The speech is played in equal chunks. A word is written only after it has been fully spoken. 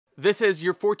This is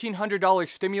your $1,400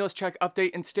 stimulus check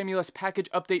update and stimulus package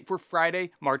update for Friday,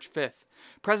 March 5th.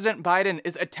 President Biden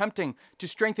is attempting to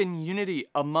strengthen unity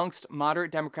amongst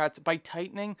moderate Democrats by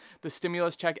tightening the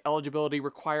stimulus check eligibility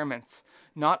requirements.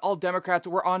 Not all Democrats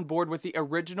were on board with the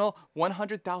original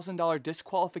 $100,000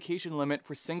 disqualification limit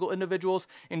for single individuals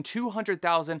and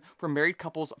 $200,000 for married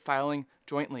couples filing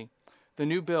jointly. The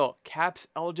new bill caps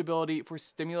eligibility for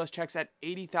stimulus checks at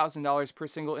 $80,000 per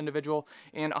single individual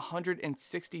and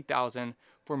 $160,000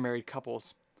 for married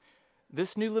couples.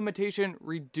 This new limitation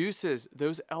reduces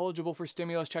those eligible for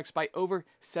stimulus checks by over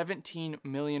 17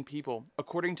 million people.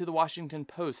 According to the Washington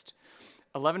Post,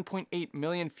 11.8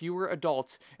 million fewer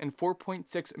adults and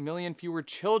 4.6 million fewer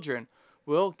children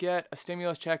will get a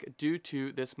stimulus check due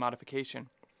to this modification.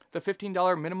 The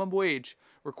 $15 minimum wage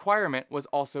requirement was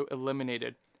also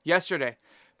eliminated. Yesterday,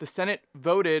 the Senate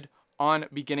voted on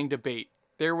beginning debate.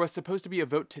 There was supposed to be a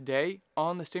vote today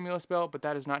on the stimulus bill, but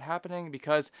that is not happening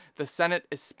because the Senate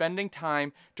is spending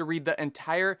time to read the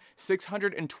entire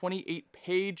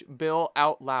 628-page bill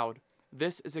out loud.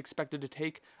 This is expected to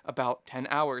take about 10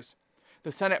 hours.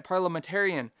 The Senate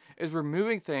parliamentarian is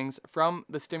removing things from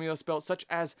the stimulus bill, such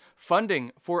as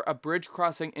funding for a bridge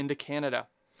crossing into Canada.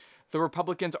 The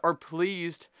Republicans are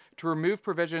pleased to remove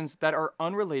provisions that are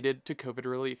unrelated to COVID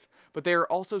relief, but they are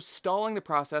also stalling the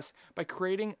process by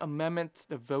creating amendments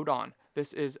to vote on.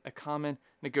 This is a common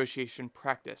negotiation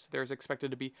practice. There is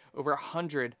expected to be over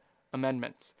 100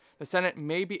 amendments. The Senate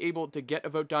may be able to get a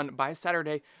vote done by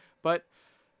Saturday, but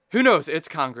who knows? It's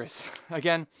Congress.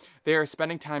 Again, they are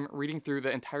spending time reading through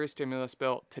the entire stimulus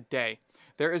bill today.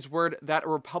 There is word that a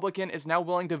Republican is now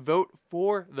willing to vote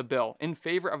for the bill, in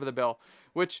favor of the bill,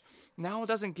 which now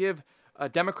doesn't give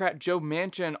Democrat Joe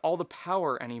Manchin all the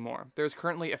power anymore. There's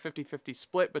currently a 50-50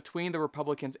 split between the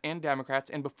Republicans and Democrats,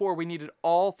 and before we needed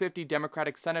all 50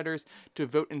 Democratic senators to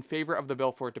vote in favor of the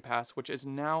bill for it to pass, which is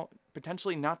now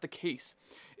potentially not the case.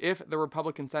 If the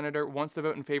Republican senator wants to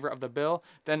vote in favor of the bill,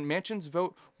 then Manchin's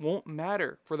vote won't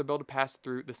matter for the bill to pass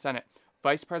through the Senate.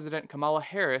 Vice President Kamala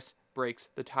Harris breaks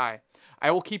the tie.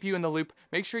 I will keep you in the loop.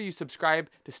 Make sure you subscribe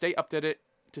to stay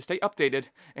updated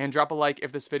and drop a like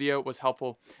if this video was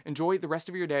helpful. Enjoy the rest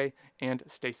of your day and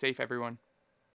stay safe, everyone.